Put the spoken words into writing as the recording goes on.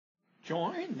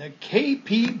Join the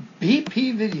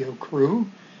KPBP video crew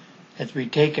as we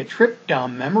take a trip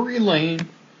down memory lane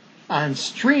on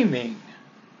streaming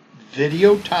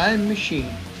Video Time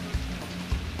Machine.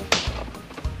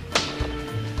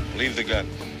 Leave the gun.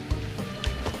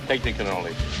 Take the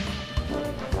cannoli.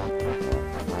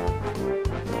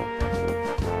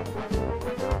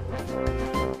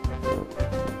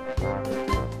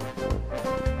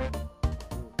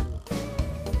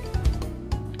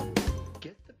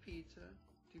 Get the pizza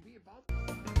to be about.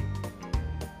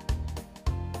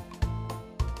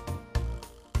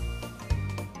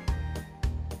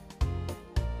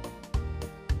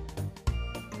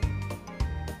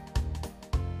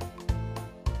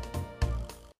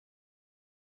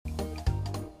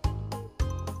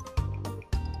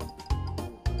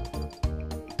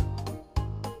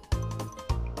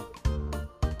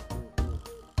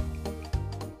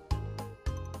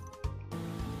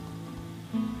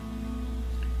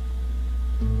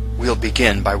 We'll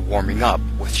begin by warming up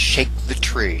with Shake the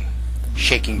Tree,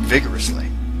 shaking vigorously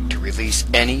to release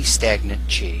any stagnant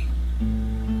chi.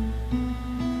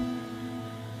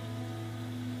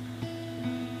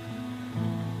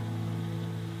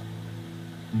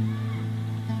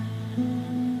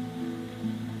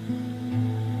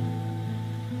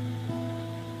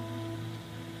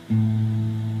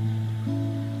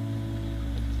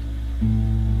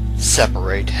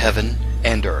 Separate heaven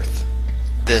and earth.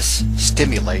 This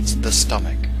stimulates the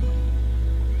stomach.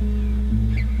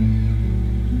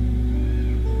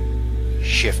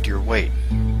 Shift your weight.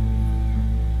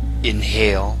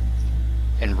 Inhale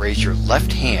and raise your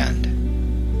left hand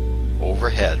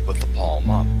overhead with the palm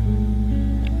up.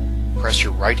 Press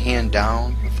your right hand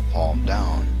down with the palm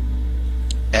down.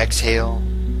 Exhale,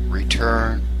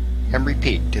 return, and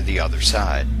repeat to the other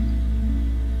side.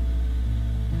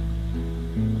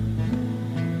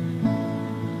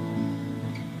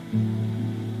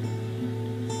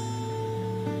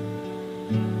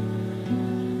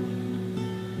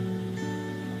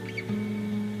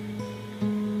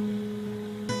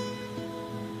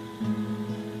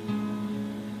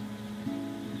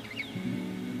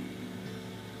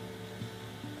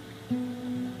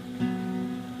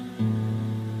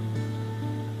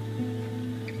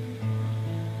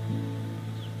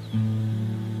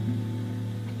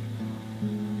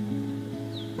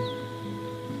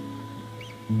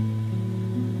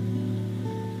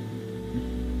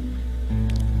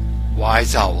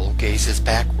 Wise owl gazes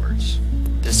backwards.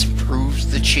 This improves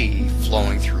the chi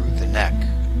flowing through the neck.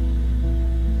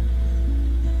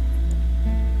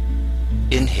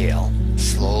 Inhale,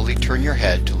 slowly turn your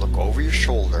head to look over your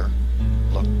shoulder.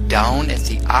 Look down at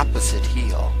the opposite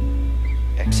heel.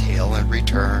 Exhale and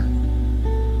return.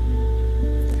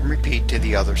 And repeat to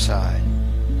the other side,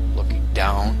 looking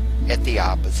down at the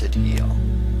opposite heel.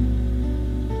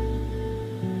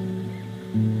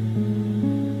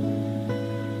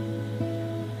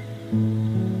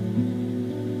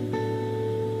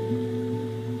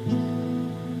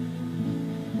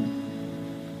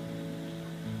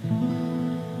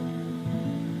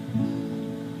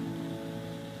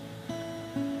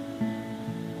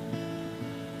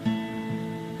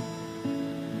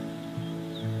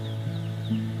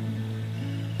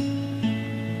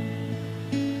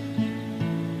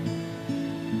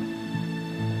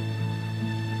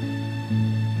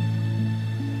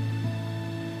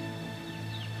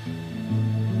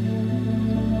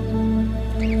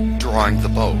 Drawing the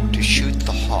bow to shoot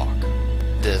the hawk.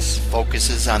 This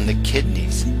focuses on the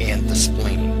kidneys and the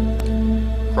spleen.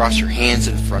 Cross your hands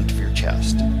in front of your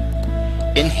chest.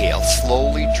 Inhale,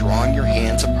 slowly drawing your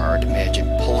hands apart. Imagine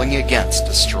pulling against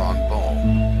a strong bow.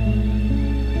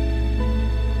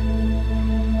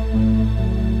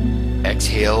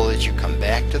 Exhale as you come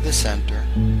back to the center.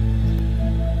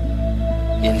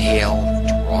 Inhale,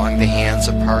 drawing the hands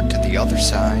apart to the other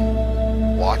side,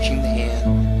 watching the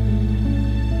hand.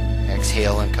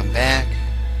 Exhale and come back,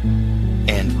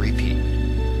 and repeat.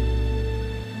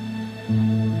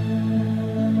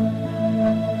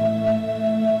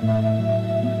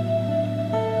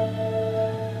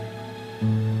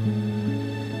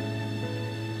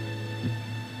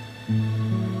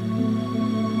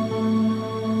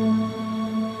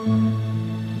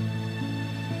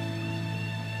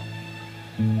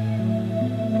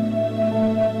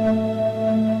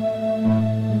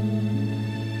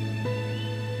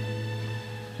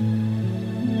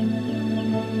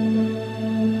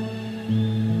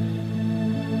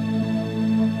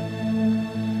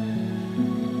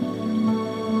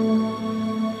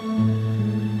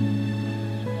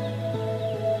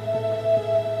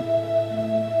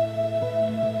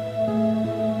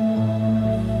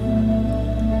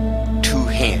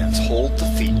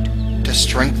 to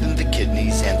strengthen the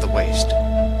kidneys and the waist.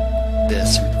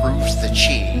 This improves the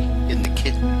chi in the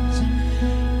kidneys.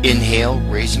 Inhale,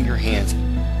 raising your hands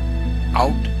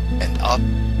out and up.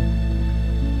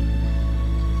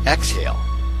 Exhale,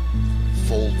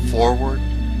 fold forward,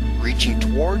 reaching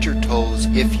towards your toes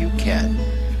if you can.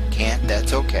 Can't,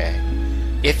 that's okay.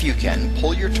 If you can,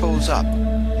 pull your toes up.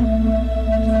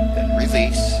 Then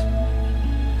release.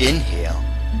 Inhale,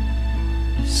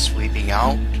 sweeping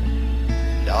out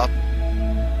and up,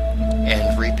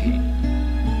 and repeat.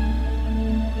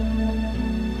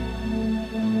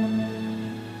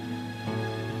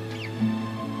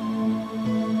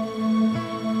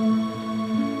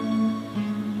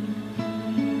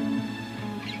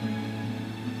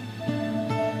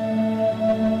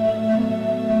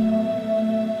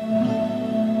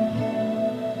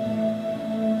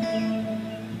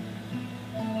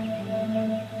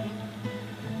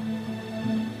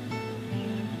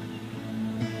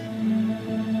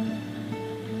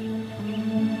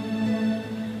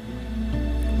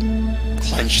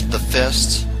 Clench the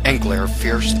fists and glare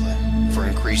fiercely for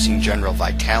increasing general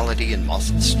vitality and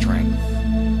muscle strength.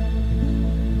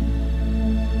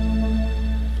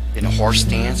 In a horse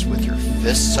stance with your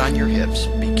fists on your hips,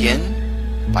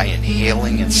 begin by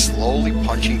inhaling and slowly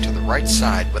punching to the right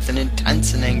side with an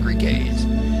intense and angry gaze.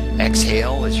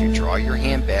 Exhale as you draw your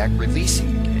hand back,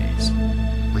 releasing the gaze.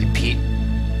 Repeat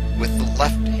with the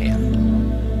left hand.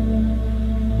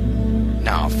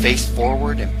 Now face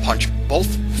forward and punch both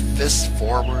fists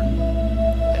forward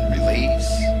and release.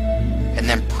 And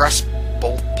then press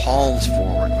both palms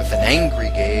forward with an angry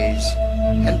gaze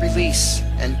and release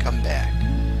and come back.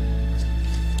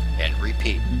 And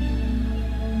repeat.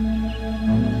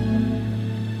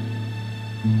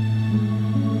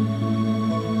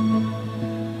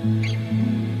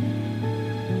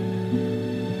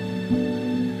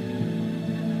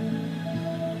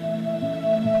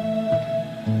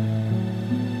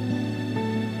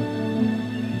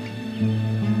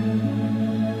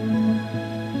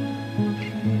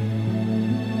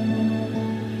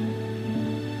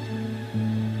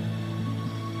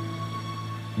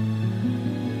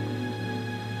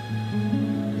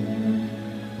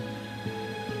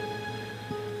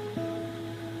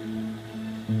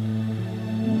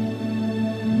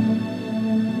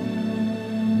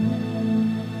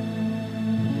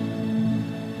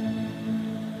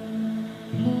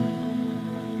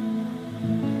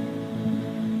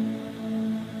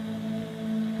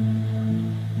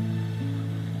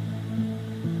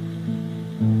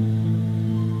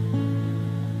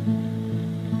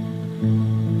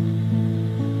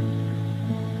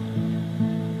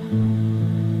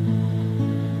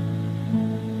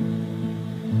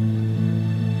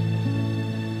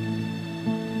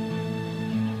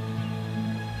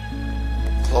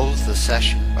 Close the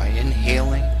session by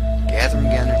inhaling, gathering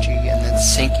energy, and then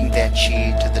sinking that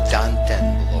chi to the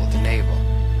danten below the navel.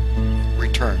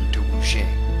 Return to Wuxing.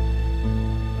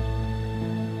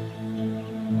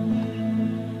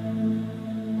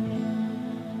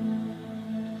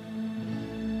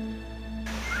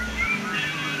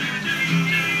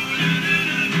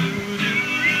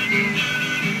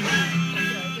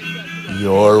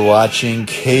 You're watching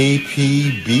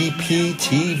KPBP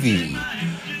TV,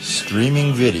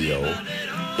 streaming video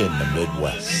in the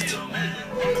Midwest.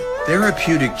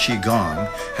 Therapeutic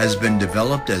Qigong has been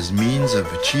developed as means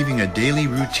of achieving a daily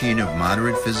routine of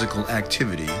moderate physical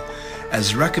activity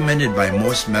as recommended by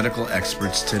most medical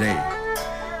experts today.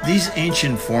 These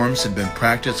ancient forms have been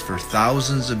practiced for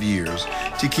thousands of years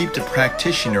to keep the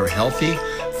practitioner healthy,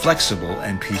 flexible,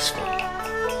 and peaceful.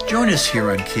 Join us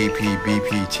here on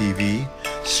KPBP TV,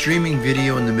 streaming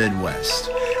video in the Midwest,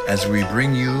 as we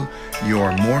bring you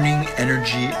your morning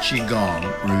energy Qigong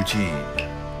routine.